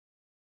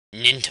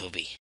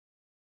Nintobi.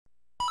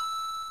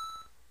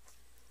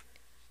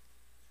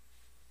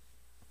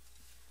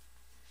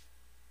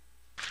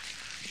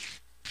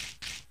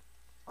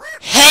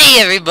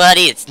 Hey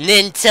everybody, it's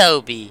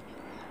Nintobi.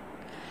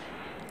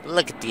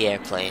 Look at the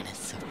airplane,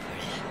 it's so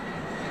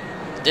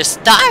pretty. There's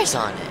stars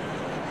on it.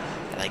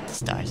 I like the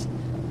stars.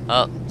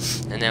 Oh,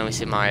 and then we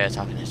see Mario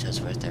talking to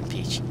Toadsworth and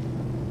Peach.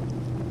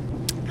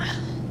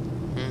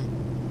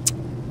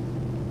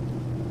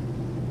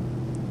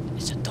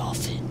 It's a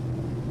dolphin.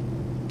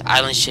 The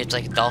island's shaped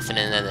like a dolphin,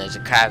 and then there's a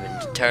crab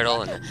and a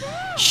turtle, and it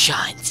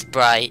shines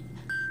bright.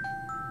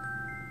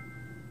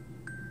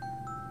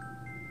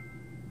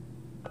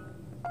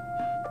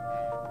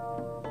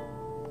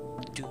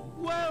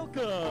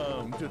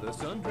 Welcome to the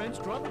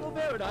sun-drenched tropical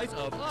paradise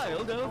of Isle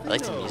Delfino. I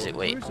like the music.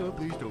 Wait. We're so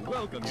pleased to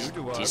welcome you to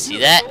Do our you see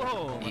that?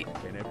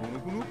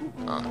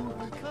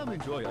 Come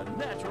enjoy a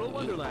natural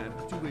wonderland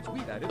to which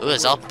we've added Ooh,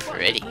 it's all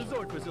pretty.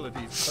 resort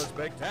facilities, a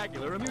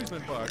spectacular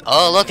amusement park.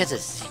 Oh, look at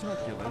this.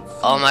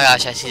 Oh my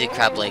gosh, I see the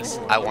crab legs.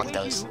 I want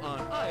those.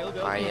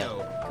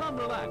 Mario. Come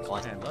relax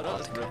What? and let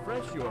us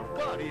refresh your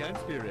body and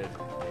spirit.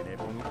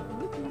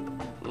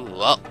 Ooh,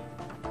 whoa.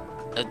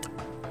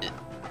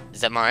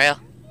 Is that Mario?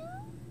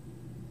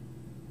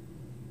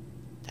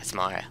 That's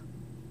Mario.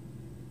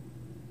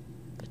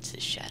 That's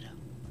his shadow.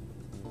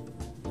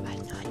 I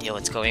have no idea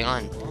what's going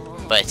on,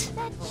 but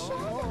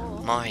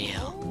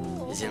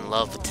Mario is in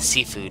love with the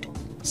seafood.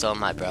 So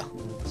am I, bro.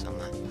 So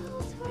am I.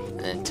 And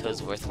then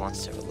Toadsworth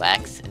wants to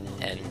relax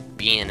and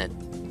be in a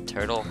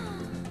turtle,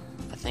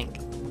 I think.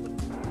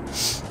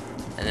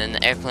 And then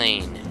the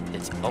airplane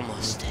is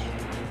almost there.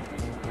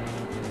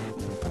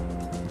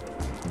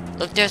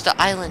 Look, there's the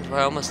island. We're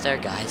almost there,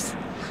 guys.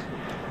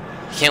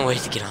 Can't wait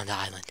to get on the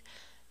island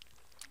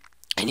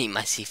and eat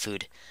my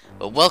seafood.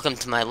 But welcome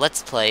to my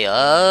Let's Play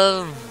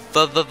of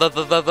Super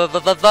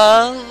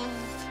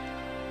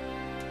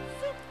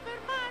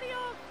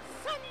Mario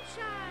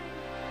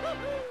Sunshine!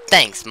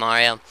 Thanks,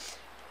 Mario.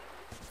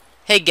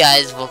 Hey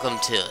guys, welcome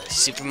to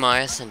Super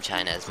Mario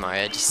Sunshine, as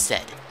Mario just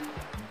said.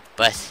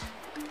 But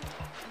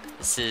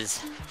this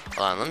is,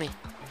 hold on, let me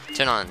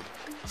turn on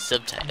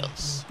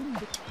subtitles.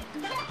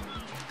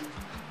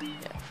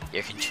 Yeah,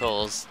 your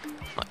controls,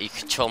 you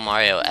control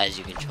Mario as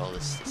you control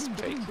this. This is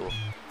pretty cool.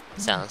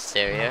 Sound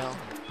stereo,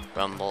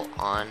 rumble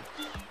on.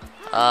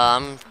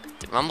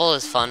 Rumble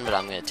is fun, but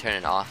I'm gonna turn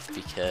it off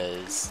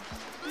because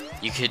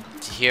you could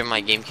hear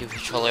my GameCube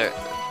controller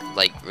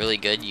like really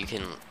good. You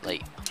can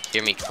like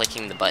hear me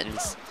clicking the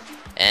buttons,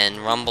 and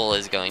rumble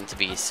is going to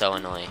be so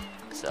annoying.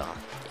 So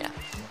yeah.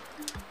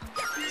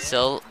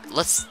 So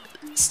let's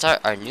start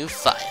our new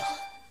file.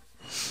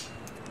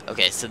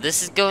 Okay, so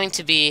this is going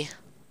to be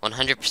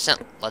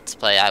 100% Let's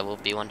Play. I will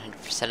be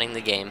 100%ing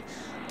the game,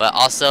 but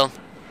also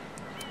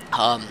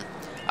I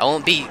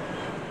won't be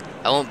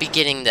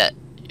getting that.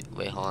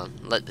 Wait, hold on.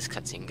 Let this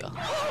cutscene go.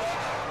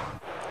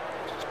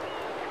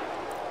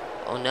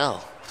 Oh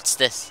no, what's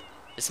this?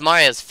 It's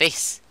Mario's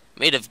face,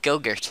 made of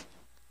Go-Gurt.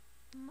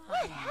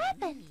 What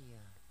happened?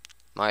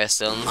 Mario's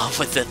still in love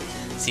with the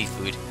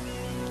seafood.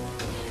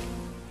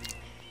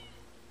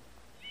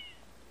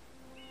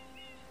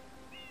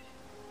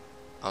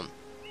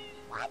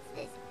 What's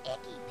this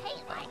icky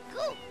paint-like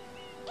goop?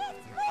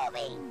 It's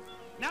moving!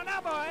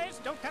 Now, boys,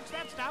 don't touch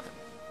that stuff.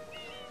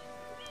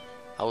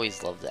 I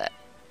always love that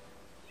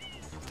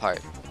part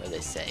where they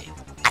say,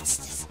 What's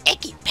this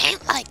icky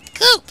paint-like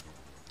goop?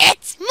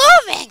 It's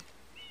moving!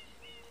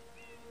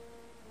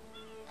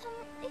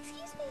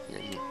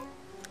 Excuse me?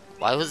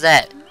 why was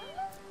that?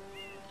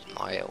 Is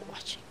Mario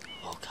watching?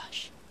 Oh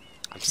gosh.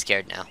 I'm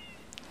scared now.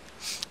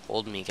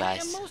 Hold me, I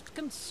guys. am most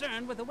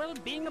concerned with the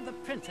well-being of the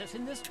princess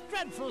in this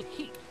dreadful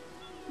heat.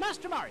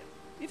 Master Mario,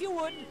 if you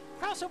would,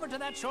 cross over to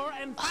that shore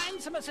and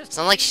find some assistance. It's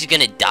not like she's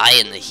gonna die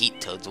in the heat,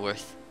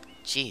 Toadsworth.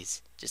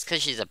 Jeez. Just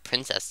because she's a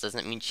princess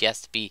doesn't mean she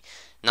has to be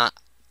not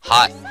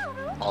hot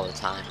all the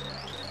time.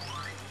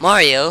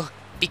 Mario,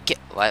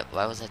 why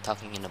was I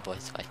talking in a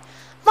boy's voice?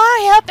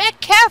 Mario, be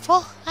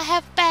careful! I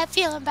have a bad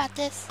feeling about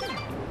this.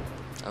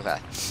 Okay.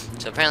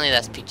 So apparently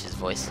that's Peach's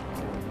voice.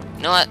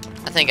 You know what?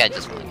 I think I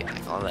just want to get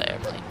back on the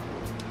airplane.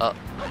 Oh.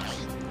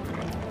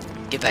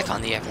 Get back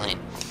on the airplane.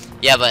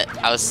 Yeah, but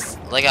I was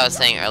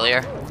saying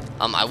earlier,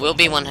 I will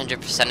be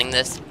 100%ing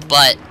this,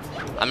 but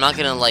I'm not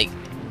gonna like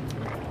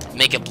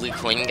make a blue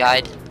coin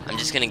guide. I'm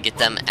just gonna get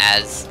them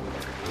as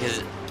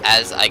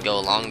I go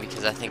along,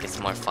 because I think it's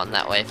more fun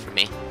that way for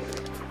me.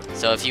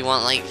 So if you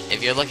want, like,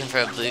 if you're looking for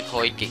a blue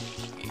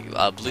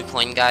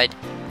coin guide,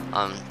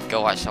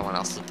 go watch someone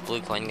else's blue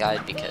coin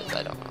guide, because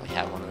I don't really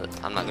have one of those.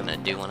 I'm not gonna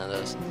do one of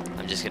those.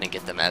 I'm just gonna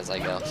get them as I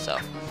go. So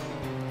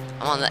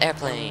I'm on the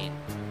airplane.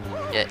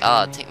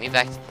 Yeah. Take me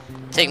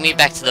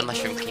back to the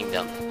Mushroom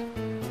Kingdom.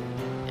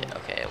 Yeah.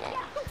 Okay. It won't.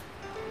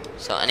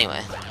 So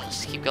anyway,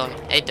 just keep going.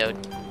 Hey, Toad.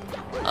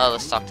 Oh,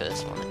 let's talk to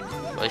this woman.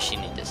 What does she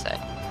need to say?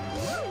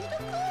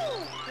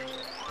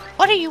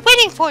 What are you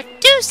waiting for?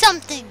 Do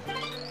something!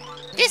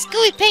 This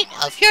gooey paint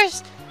of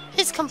yours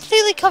is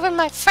completely covered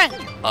my friend.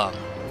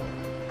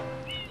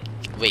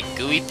 Wait,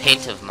 gooey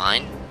paint of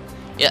mine?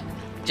 Yeah,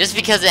 Just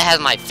because it has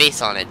my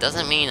face on it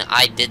doesn't mean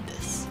I did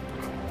this.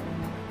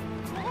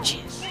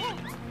 Jeez.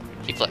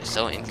 People are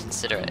so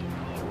inconsiderate.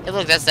 Hey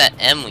look, that's that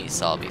M we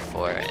saw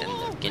before in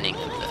the beginning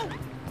of the...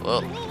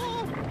 Whoa.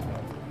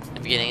 The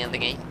beginning of the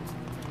game.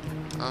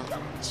 Oh,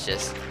 let's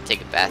just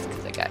take a bath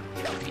because I got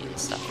pee and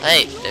stuff.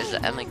 Hey, there's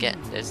the M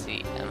again. There's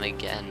the M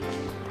again.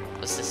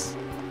 What's this?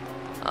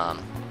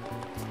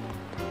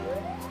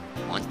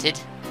 Wanted?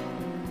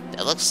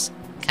 That looks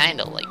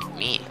kinda like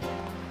me.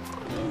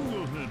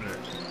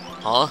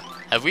 Huh?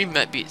 Have we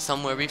met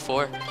somewhere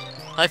before?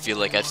 I feel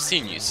like I've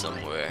seen you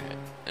somewhere.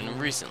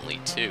 And recently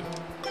too.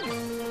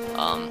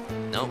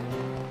 Nope.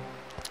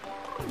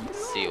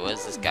 Let's see, what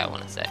does this guy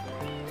want to say?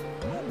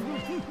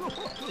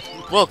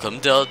 Welcome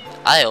to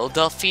Isle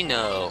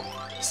Delfino.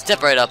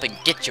 Step right up and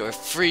get your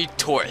free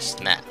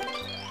tourist map.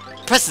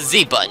 Press the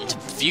Z button to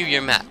view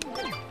your map.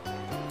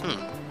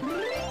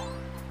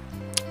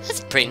 That's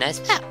a pretty nice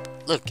map.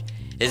 Look,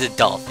 there's a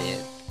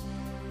dolphin.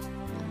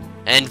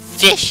 And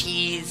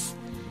fishies.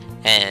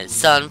 And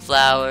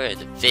sunflower, and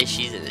the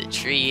fishies, and the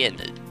tree, and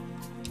the...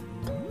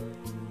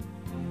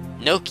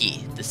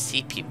 Noki, the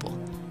sea people.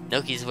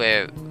 Nokis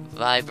wear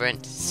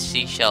vibrant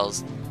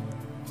seashells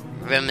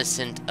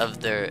reminiscent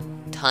of their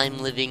time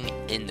living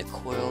in the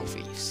coral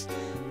reefs.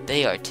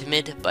 They are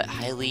timid but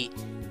highly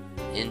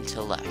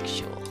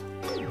intellectual.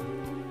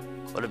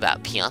 What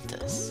about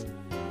Piantas?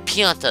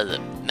 Pianta, the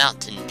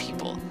mountain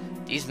people.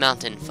 These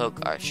mountain folk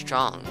are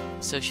strong,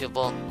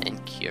 sociable,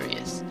 and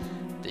curious.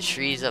 The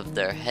trees of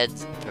their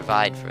heads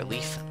provide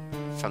relief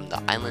from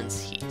the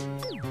island's heat.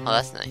 Oh,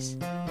 that's nice.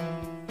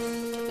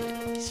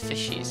 These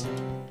fishies.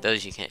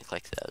 Those you can't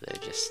click though,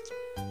 they're just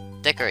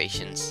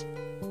decorations.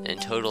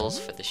 And totals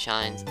for the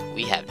shines.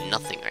 We have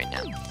nothing right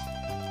now.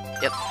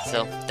 Yep,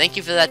 so thank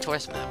you for that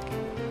tourist map.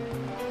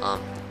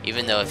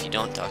 Even though if you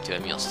don't talk to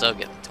him, you'll still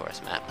get the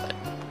tourist map, but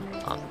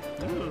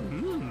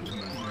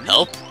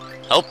help?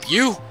 Help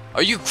you?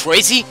 Are you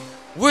crazy?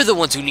 We're the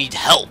ones who need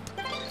help.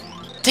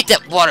 Take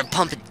that water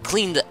pump and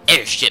clean the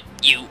airship,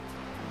 you.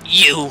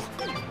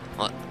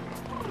 What?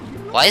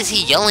 Why is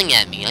he yelling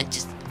at me? I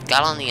just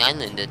got on the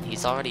island and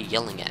he's already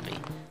yelling at me.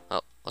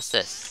 Oh, what's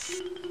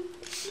this?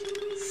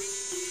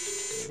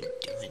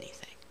 Didn't do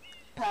anything.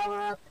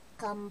 Power up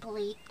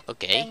complete.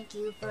 Okay. Thank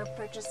you for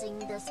purchasing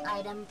this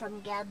item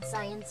from Gad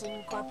Science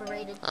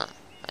Incorporated. Huh,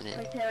 I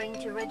didn't Preparing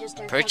to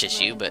register purchase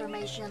customer you, but...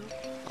 information,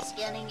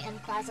 scanning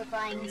and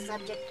classifying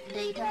subject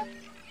data.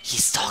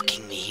 He's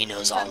stalking me. He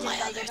knows all my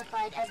other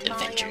Identified as Mario,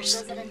 adventures.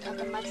 resident of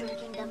the Mushroom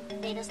Kingdom.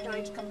 Data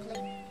storage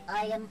complete.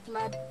 I am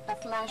Flood, a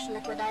flash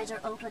liquidizer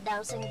ultra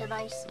dowsing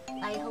device.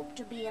 I hope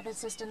to be of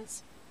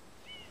assistance.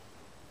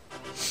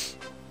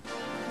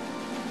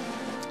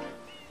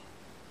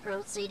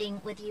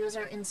 Proceeding with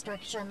user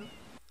instruction.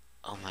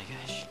 Oh my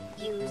gosh.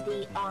 Use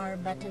the R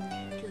button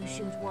to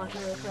shoot water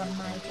from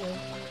my tank.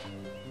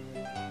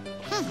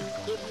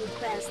 If you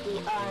press the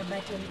R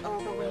button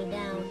all the way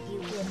down, you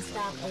can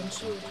stop and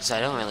shoot. So I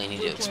don't really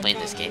need to explain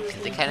this game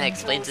because it kind of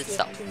explains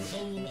itself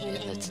in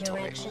in the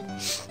tutorial. direction.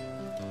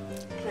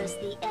 Press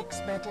the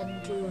X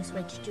button to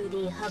switch to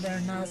the hover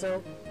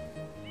nozzle.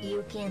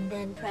 You can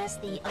then press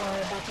the R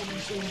button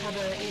to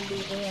hover in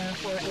the air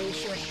for a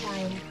short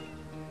time.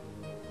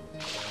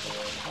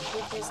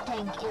 If this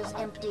tank is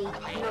empty,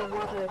 no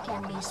water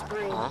can be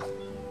sprayed. Huh?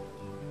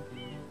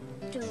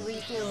 To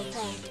refill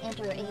tank,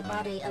 enter a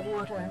body of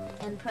water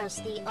and press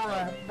the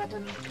R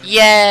button.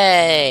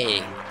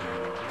 Yay!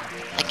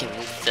 I can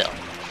refill.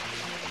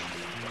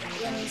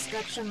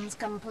 Instructions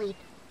complete.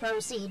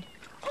 Proceed.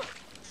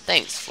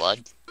 Thanks,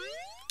 Flood.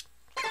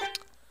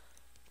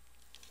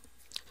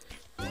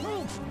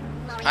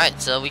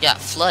 Alright, so we got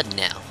Flood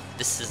now.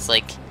 This is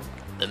like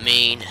the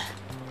main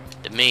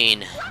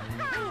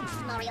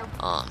Mario.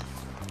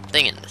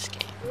 thing in this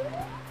game.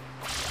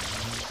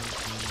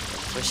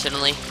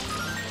 Personally,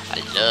 I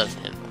love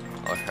him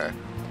or her.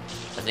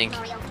 I think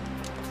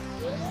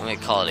I'm gonna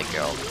call it a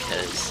girl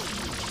because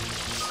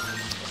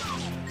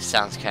it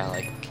sounds kind of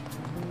like,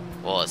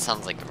 well, it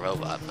sounds like a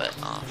robot, but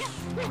I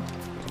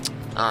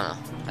don't know.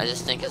 I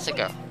just think it's a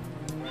girl.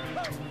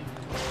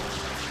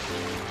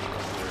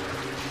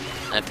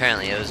 And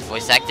apparently, it was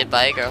voice acted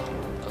by a girl.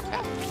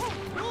 Okay.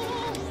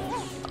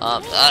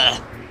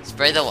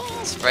 Spray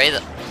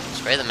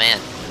the man.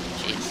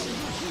 Jeez.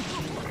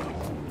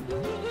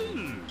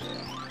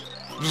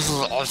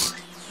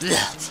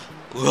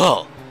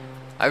 Whoa!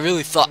 I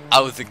really thought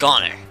I was a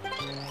goner.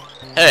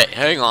 Hey,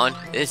 hang on.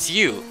 It's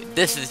you.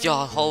 This is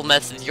your whole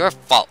mess. It's your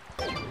fault.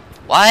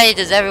 Why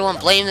does everyone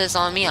blame this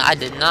on me? I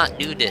did not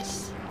do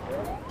this.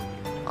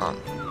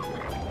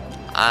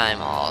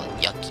 I'm all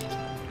yucky.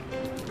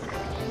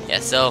 Yeah,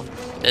 so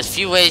there's a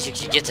few ways you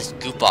can get this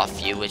goop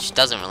off you, which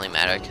doesn't really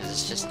matter because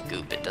it's just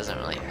goop. It doesn't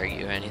really hurt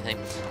you or anything.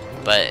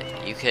 But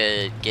you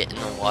could get in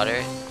the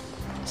water.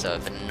 So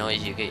if it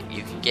annoys you,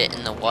 you could get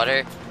in the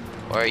water,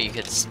 or you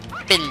could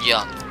spin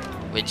jump,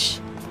 which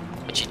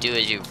what you do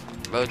is you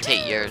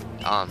rotate your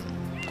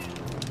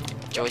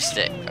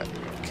joystick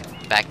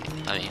back.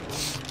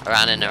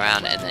 Around and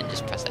around, and then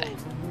just press A.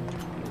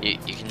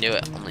 You can do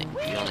it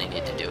you only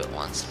need to do it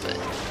once, but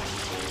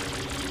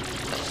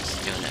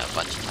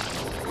bunch of times.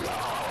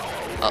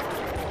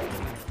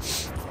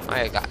 Oh.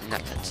 Mario got in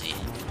that cutscene.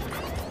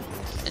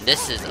 And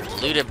this is a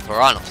polluted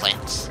piranha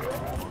plant.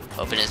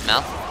 Open his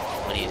mouth.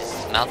 When his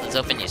mouth is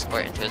open, you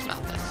squirt into his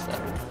mouth. That's the,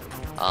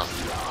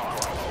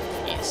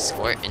 you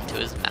squirt into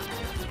his mouth.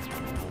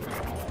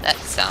 That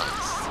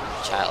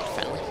sounds child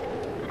friendly.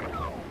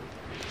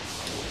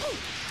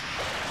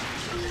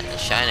 And the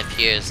shine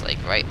appears like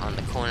right on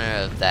the corner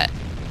of that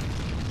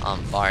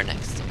bar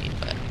next to me,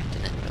 but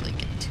didn't really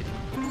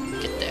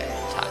get there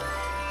in time.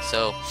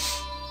 So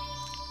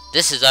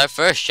this is our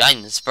first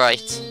shine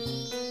sprite,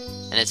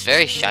 and it's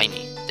very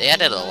shiny. They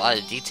added a lot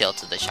of detail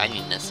to the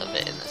shininess of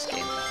it in this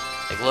game.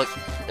 Like look,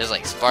 there's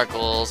like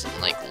sparkles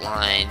and like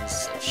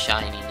lines of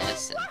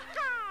shininess, and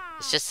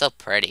it's just so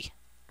pretty.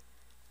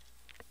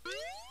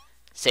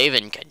 Save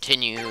and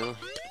continue. Dun,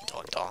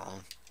 dun, dun.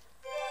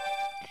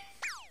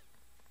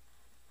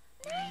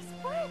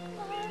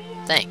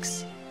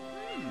 Thanks.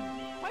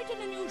 Quite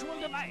an unusual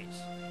device.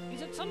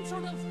 Is it some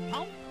sort of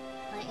pump?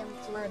 I am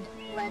Flood.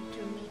 Glad to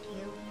meet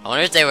you. I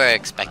wonder if they were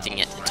expecting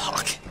it to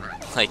talk.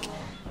 Like,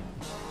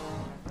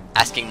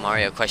 asking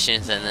Mario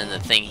questions and then the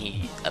thing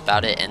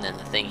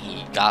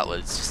he got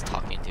was just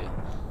talking to.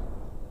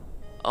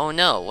 Oh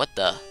no, what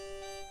the?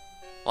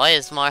 Why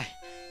is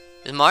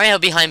Mario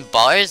behind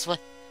bars? What?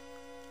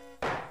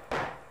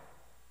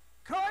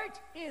 Court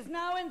is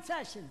now in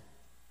session.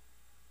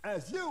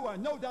 As you are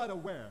no doubt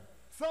aware,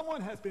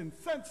 someone has been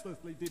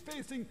senselessly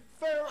defacing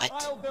Fair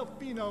Isle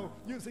Delfino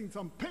using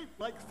some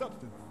paint-like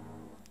substance.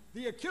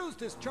 The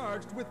accused is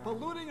charged with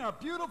polluting our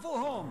beautiful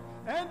home,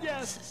 and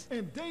yes,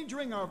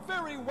 endangering our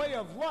very way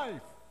of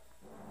life.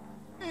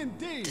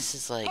 Indeed, This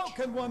is like, how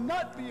can one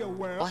not be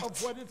aware what?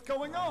 of what is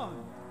going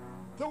on?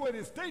 Though it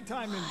is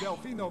daytime in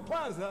Delfino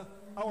Plaza,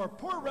 our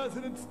poor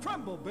residents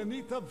tremble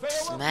beneath the veil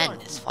this of madness.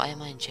 darkness. Why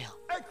am I in jail?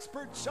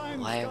 Expert shine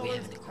Why are we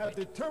scholars having a have court?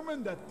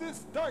 determined that this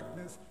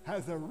darkness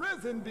has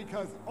arisen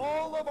because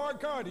all of our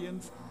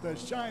guardians, the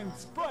Shine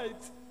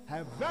Sprites,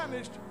 have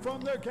vanished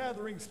from their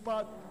gathering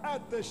spot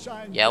at the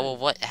Shine Yeah, Gate. well,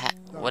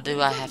 what do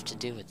I have to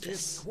do with It's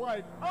this?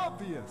 quite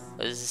obvious.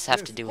 What does this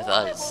have to do with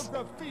horrible us?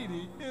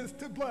 graffiti is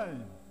to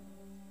blame.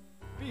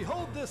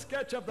 Behold this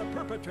sketch of the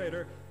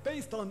perpetrator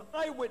based on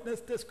eyewitness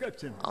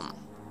description.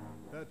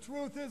 The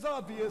truth is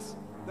obvious.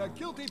 The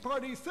guilty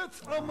party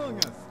sits among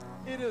us.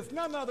 It is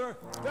none other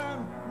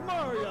than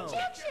Mario.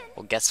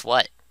 Well, guess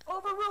what?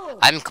 Overruled.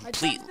 I'm I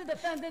complete. judge the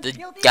defendant The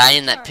guilty guy of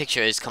in that charge.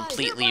 picture is I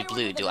completely hereby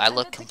blue. order Do the I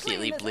look defendant to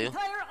completely clean this blue?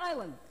 entire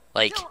island.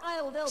 Like, Till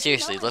Isle Delfino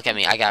seriously, is look at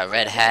me. I got a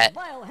red completely hat,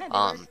 vile handiwork,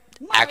 Mario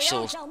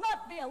actual shall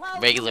not be allowed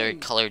to regular leave.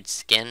 colored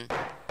skin,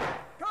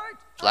 Court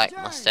black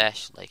adjourned.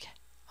 mustache. Like,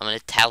 I'm an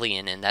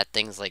Italian, and that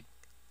thing's like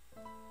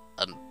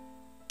a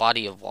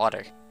body of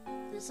water.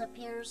 This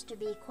appears to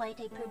be quite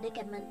a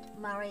predicament,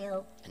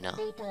 Mario. I know.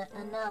 Data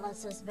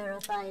analysis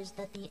verifies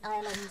that the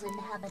island's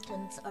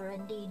inhabitants are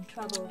indeed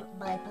troubled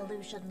by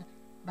pollution,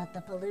 but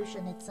the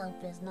pollution itself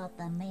is not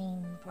the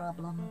main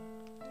problem.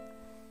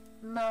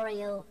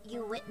 Mario,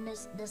 you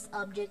witnessed this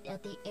object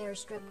at the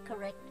airstrip,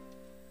 correct?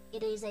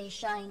 It is a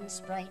Shine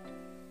Sprite.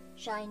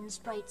 Shine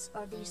Sprites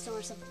are the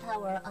source of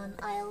power on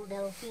Isle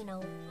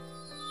Delfino.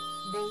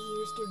 They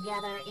used to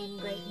gather in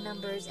great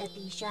numbers at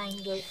the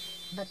Shine Gate,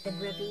 but the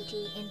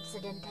graffiti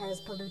incident has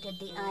polluted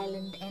the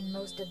island and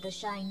most of the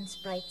Shine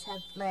Sprites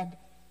have fled.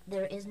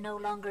 There is no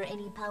longer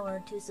any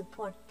power to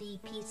support the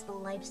peaceful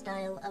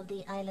lifestyle of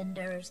the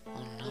islanders.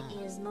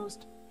 It is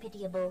most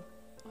pitiable.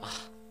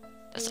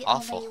 That's the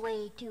awful. only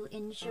way to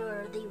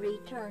ensure the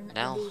return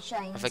Now, of the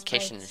Shine our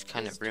vacation Sprites is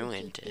kind of is to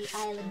ruined keep the if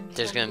island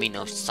there's from gonna be no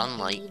becoming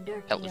sunlight.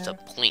 any That was the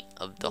dirtier. point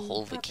of the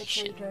whole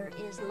vacation. perpetrator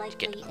is To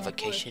likely get a at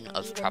vacation work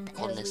of even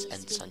tropicalness as we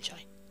and speak.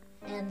 sunshine.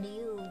 And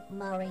you,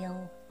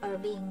 Mario, are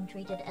being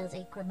treated as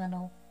a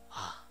criminal.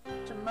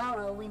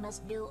 Tomorrow we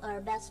must do our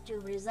best to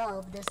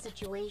resolve this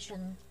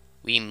situation.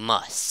 We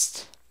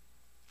must.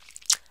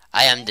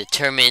 I am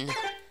determined.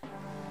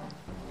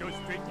 Go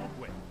straight that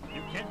way.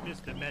 You can't miss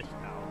the mess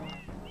now.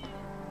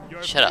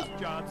 Your Shut first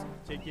job's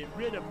to get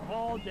rid of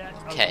all that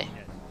Okay.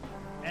 ugliness.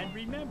 And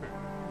remember,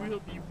 we'll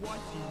be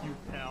watching you,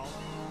 pal.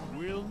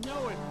 We'll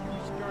know if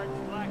you start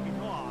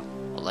slacking off.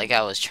 Well, like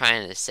I was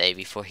trying to say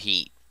before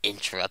he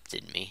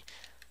interrupted me,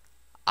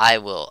 I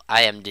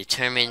am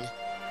determined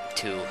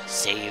to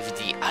save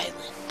the island.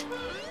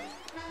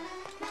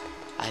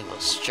 I will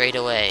straight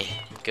away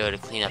go to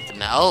clean up the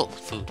oh,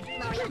 food.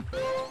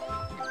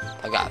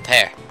 I got a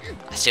pear.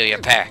 I steal your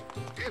pear.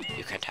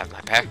 You can't have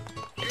my pear.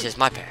 It is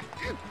my pear.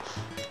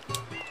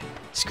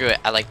 Screw it,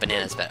 I like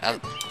bananas better.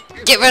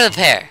 Get rid of the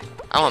pear!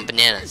 I want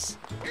bananas.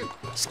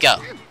 Let's go.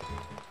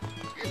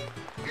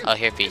 Oh,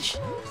 here, Peach.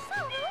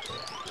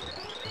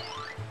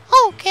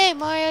 Okay,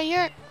 Mario,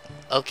 you're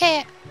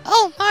okay.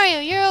 Oh, Mario,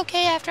 you're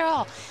okay after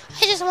all.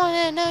 I just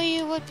wanted to know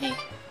you would be.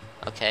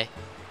 Okay.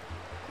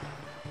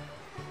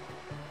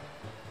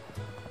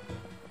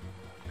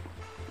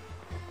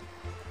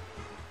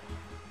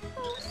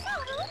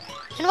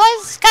 And why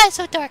is the sky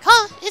so dark,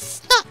 huh?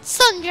 It's not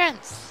sun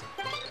drenched.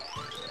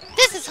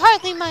 This is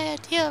hardly my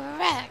idea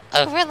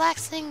of a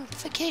relaxing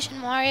vacation,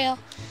 Mario.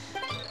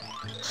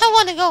 I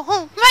want to go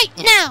home right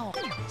now.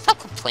 Stop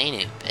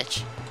complaining,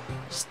 bitch.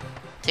 Just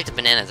take the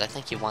bananas. I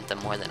think you want them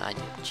more than I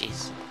do.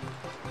 Jeez.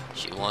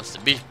 She wants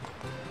to be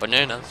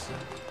bananas.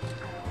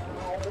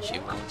 She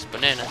wants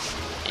bananas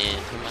in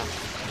her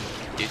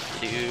mouth.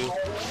 Doo-doo.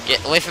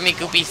 Get away from me,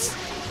 goopies.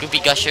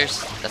 Goopy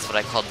gushers. That's what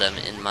I called them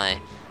in my...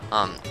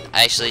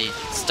 I actually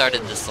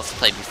started this Let's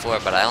Play before,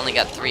 but I only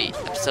got 3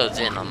 episodes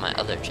in on my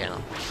other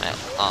channel. My,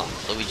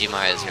 Luigi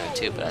Mario's Hero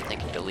 2, but I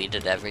think I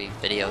deleted every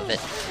video of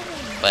it.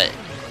 But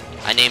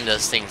I named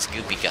those things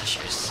Goopy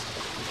Gushers.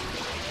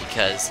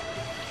 Because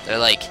they're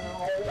like...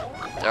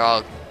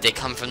 They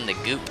come from the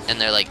goop,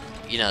 and they're like,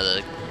 you know,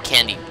 the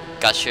candy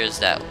gushers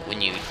that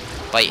when you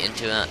bite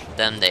into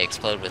them, they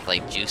explode with,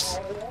 like, juice.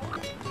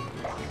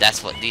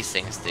 That's what these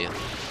things do.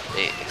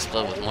 They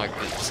explode with more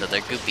goop, so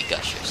they're Goopy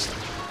Gushers.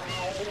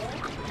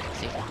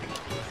 See?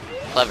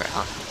 Clever,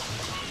 huh?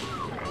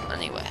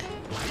 Anyway.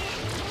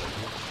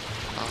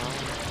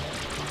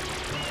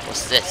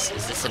 What's this?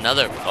 Is this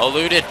another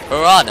polluted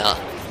piranha?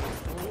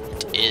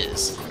 It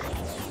is.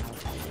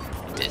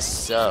 It is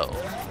so.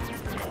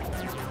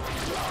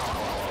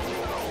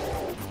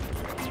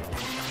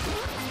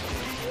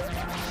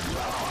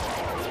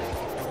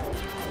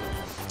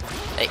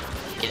 Hey,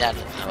 get out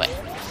of my way.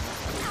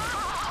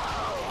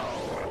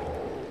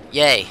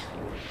 Yay.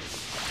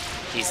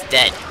 He's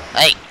dead.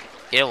 Hey,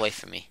 get away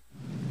from me.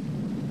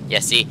 Yeah,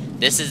 see,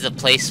 this is the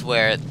place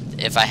where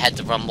if I had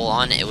to rumble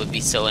on, it would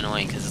be so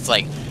annoying because it's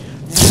like...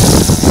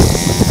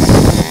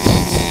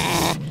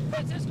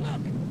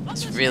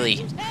 It's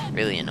really,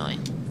 really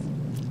annoying.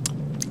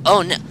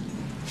 Oh, no.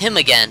 Him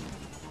again.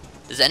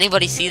 Does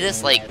anybody see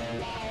this? Like,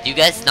 do you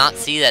guys not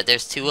see that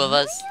there's 2 of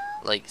us?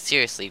 Like,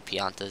 seriously,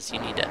 Piantas, you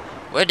need to...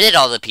 Where did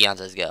all the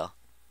Piantas go?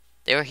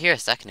 They were here a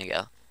second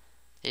ago.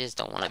 They just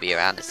don't want to be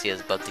around to see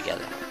us both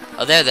together.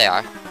 Oh, there they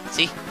are.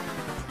 See?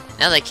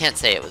 Now they can't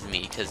say it was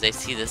me, because they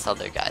see this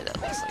other guy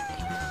that looks like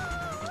me.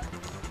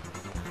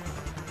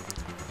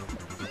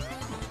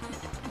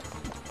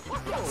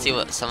 Let's see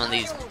what some of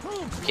these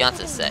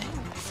Piantas say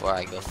before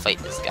I go fight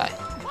this guy.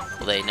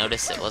 Will they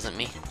notice it wasn't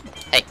me?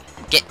 Hey,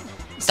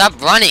 stop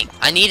running!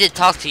 I need to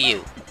talk to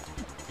you!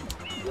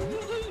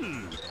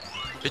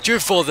 It's your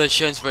fault that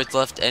Shinesprite's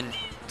left and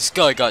the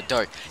sky got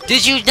dark.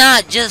 Did you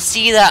not just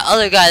see that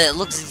other guy that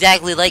looks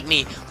exactly like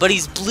me, but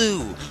he's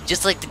blue,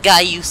 just like the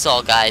guy you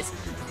saw, guys?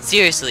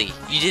 Seriously,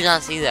 you did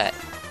not see that.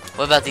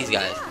 What about these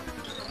guys?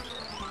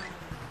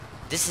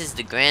 This is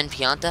the Grand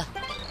Pianta?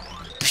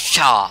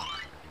 Pshaw!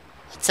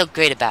 What's so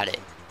great about it?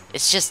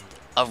 It's just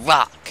a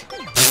rock.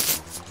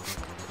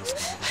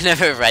 I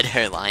never read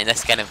her line,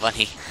 that's kind of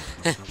funny.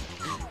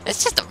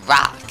 It's just a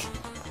rock.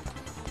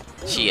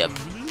 She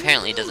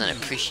apparently doesn't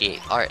appreciate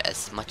art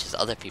as much as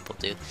other people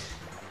do.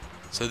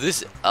 So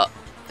this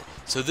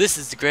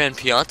is the Grand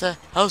Pianta?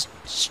 How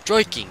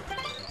striking!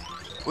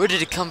 Where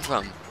did it come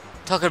from?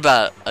 Talking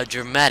about a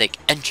dramatic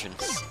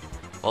entrance.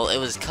 Well, it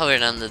was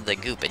covered under the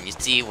goop, and you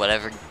see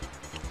whatever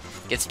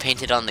gets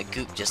painted on the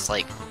goop just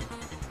like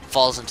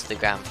falls into the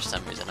ground for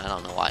some reason. I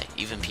don't know why.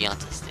 Even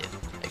Piantas do,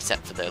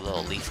 except for their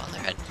little leaf on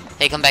their head.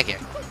 Hey, come back here.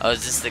 Oh,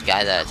 is this the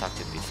guy that I talked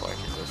to before?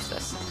 Because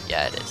this,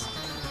 yeah, it is.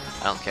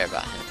 I don't care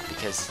about him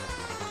because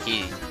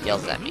he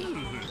yells at me.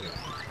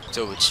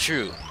 So it's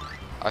true.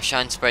 Our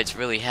Shine Sprites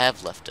really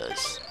have left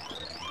us.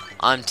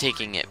 I'm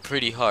taking it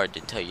pretty hard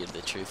to tell you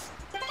the truth.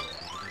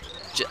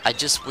 I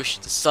just wish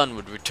the sun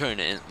would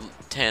return and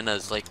tan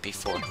us like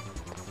before.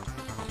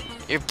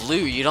 You're blue,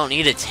 you don't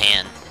need a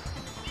tan.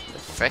 The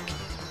frick?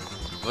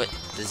 What,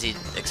 does he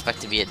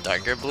expect to be a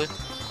darker blue?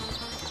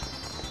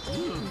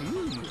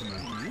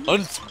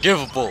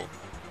 Unforgivable!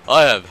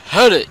 I have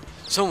had it!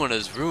 Someone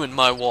has ruined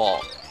my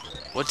wall.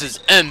 What does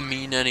M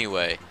mean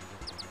anyway?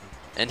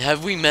 And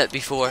have we met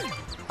before?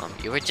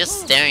 You were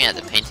just staring at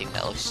the painting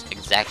that looks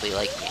exactly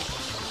like me.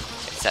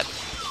 Except,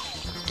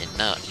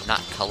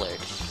 not colored.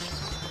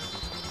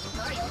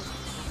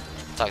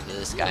 Talk to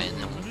this guy and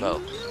then we'll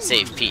go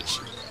save Peach.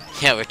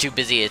 Yeah, we're too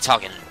busy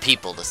talking to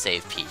people to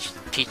save Peach.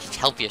 Peach,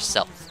 help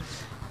yourself.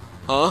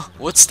 Huh?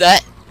 What's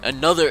that?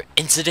 Another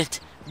incident?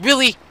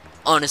 Really?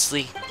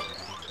 Honestly?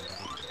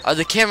 Are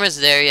the cameras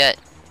there yet?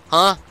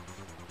 Huh?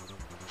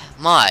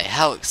 My,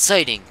 how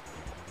exciting.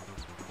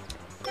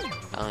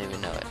 I don't even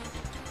know it.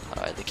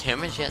 Are the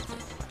cameras yet?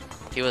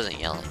 He wasn't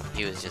yelling.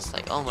 He was just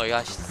like, oh my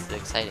gosh, this is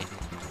exciting.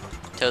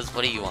 Toads,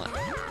 what do you want?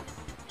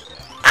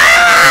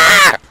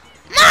 Ah!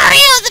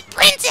 Mario, the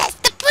princess!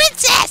 The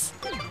princess!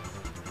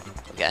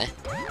 Okay.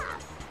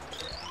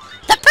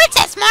 The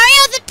princess,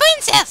 Mario, the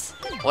princess!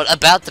 What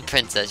about the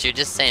princess? You're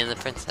just saying the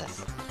princess.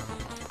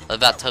 What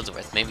about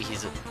Toadsworth? Maybe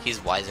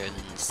he's wiser than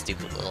the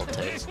stupid little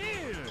toads.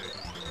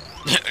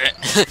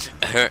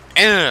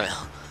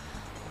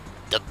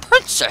 The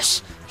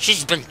princess!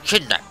 She's been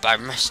kidnapped by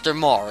Mr.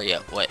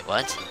 Mario. Wait,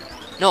 what?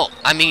 No,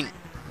 I mean,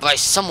 by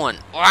someone.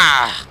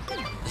 Ah!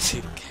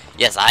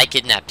 Yes, I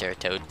kidnapped her,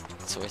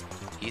 Toadsworth.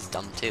 He's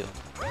dumb too.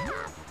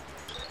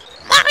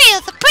 Mario,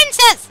 the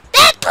princess!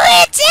 The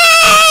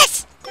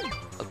princess!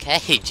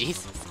 Okay,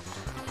 Jesus.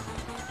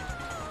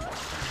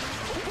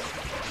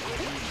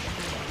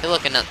 Hey,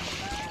 look, another.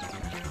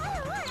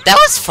 That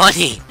was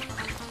funny.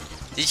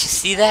 Did you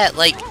see that?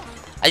 Like,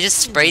 I just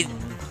sprayed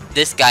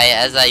this guy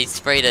as I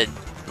sprayed a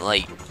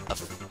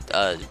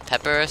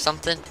pepper or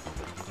something,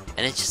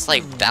 and it just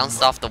like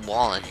bounced off the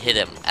wall and hit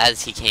him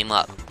as he came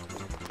up.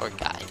 Poor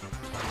guy.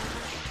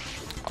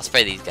 I'll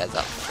spray these guys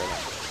up for them.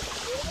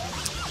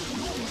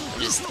 I'm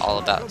just all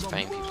about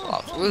spraying people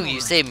off. Ooh,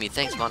 you saved me.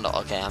 Thanks, Mondo.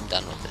 Okay, I'm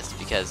done with this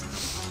because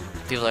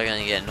people are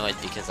gonna get annoyed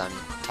because I'm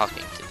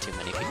talking to too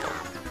many people.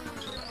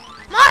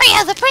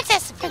 Mario, the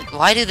princess!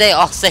 Why do they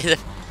all say that?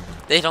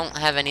 They don't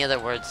have any other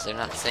words. They're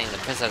not saying the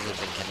princess has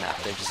been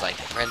kidnapped. They're just like,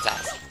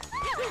 princess.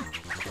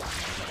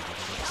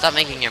 Stop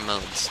making your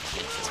moans,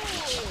 Princess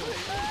Peach.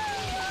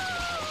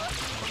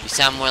 You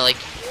sound more like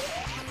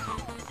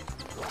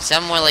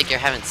you're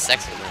having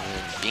sex with him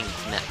than being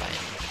kidnapped by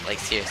him. Like,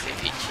 seriously,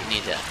 Peach, you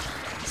need to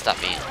stop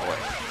being a whore.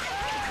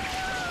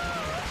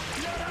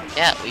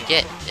 Yeah, we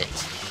get it.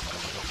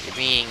 You're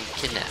being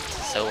kidnapped,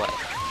 so what?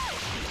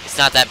 It's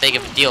not that big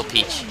of a deal,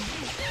 Peach.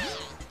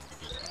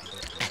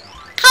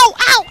 Ow,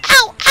 ow,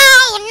 ow,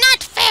 ow!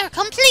 Not fair!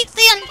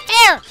 Completely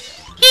unfair!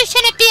 You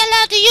shouldn't be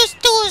allowed to use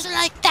tools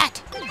like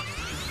that!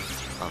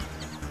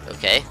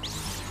 Okay.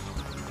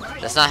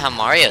 That's not how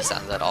Mario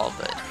sounds at all,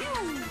 but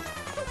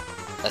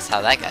that's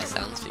how that guy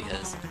sounds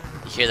because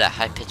you hear that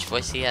high-pitched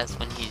voice he has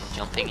when he's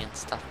jumping and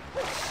stuff.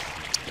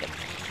 Yep.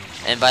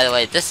 And by the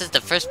way, this is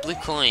the first blue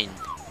coin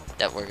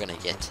that we're gonna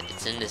get.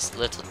 It's in this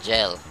little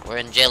jail. We're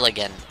in jail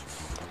again.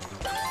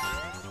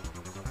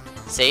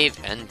 Save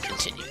and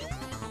continue.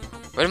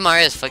 Where did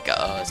Mario's foot go?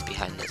 Oh, it's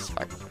behind this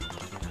part.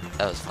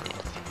 That was funny.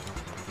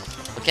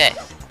 Okay.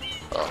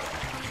 Well,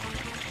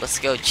 let's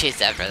go chase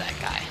after that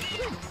guy.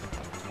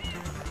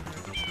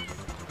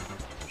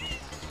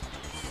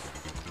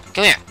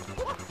 Come here.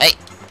 Hey.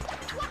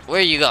 Where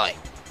are you going?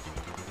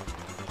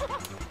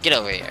 Get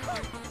over here.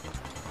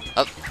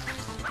 Oh.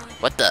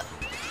 What the?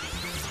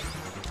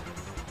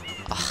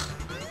 Ugh.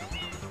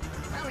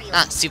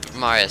 Not Super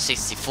Mario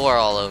 64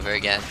 all over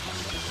again.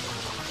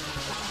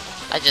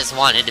 I just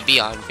wanted to be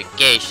on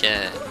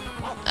vacation.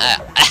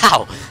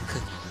 Ow!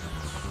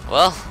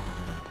 Well,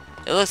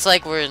 it looks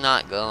like we're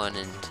not going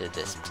into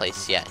this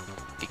place yet.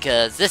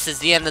 Because this is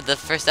the end of the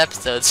first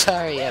episode.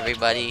 Sorry,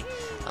 everybody.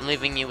 I'm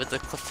leaving you with a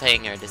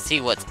cliffhanger to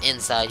see what's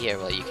inside here.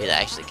 Well, you could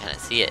actually kind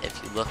of see it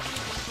if you look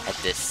at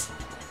this,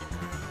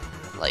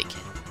 like,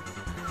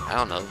 I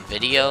don't know,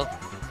 video?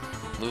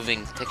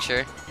 Moving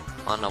picture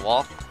on the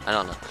wall? I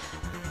don't know.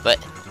 But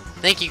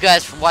thank you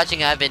guys for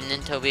watching. I've been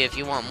Nintobi. If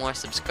you want more,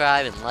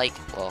 subscribe and like.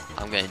 Well,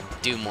 I'm gonna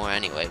do more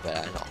anyway, but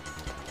I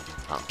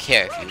don't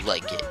care if you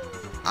like it.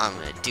 I'm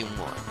gonna do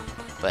more.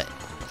 But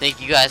thank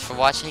you guys for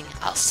watching.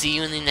 I'll see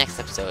you in the next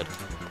episode.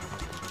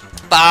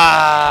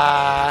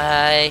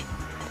 Bye.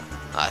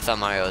 Oh, I thought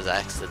Mario was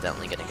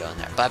accidentally gonna go in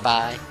there. Bye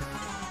bye.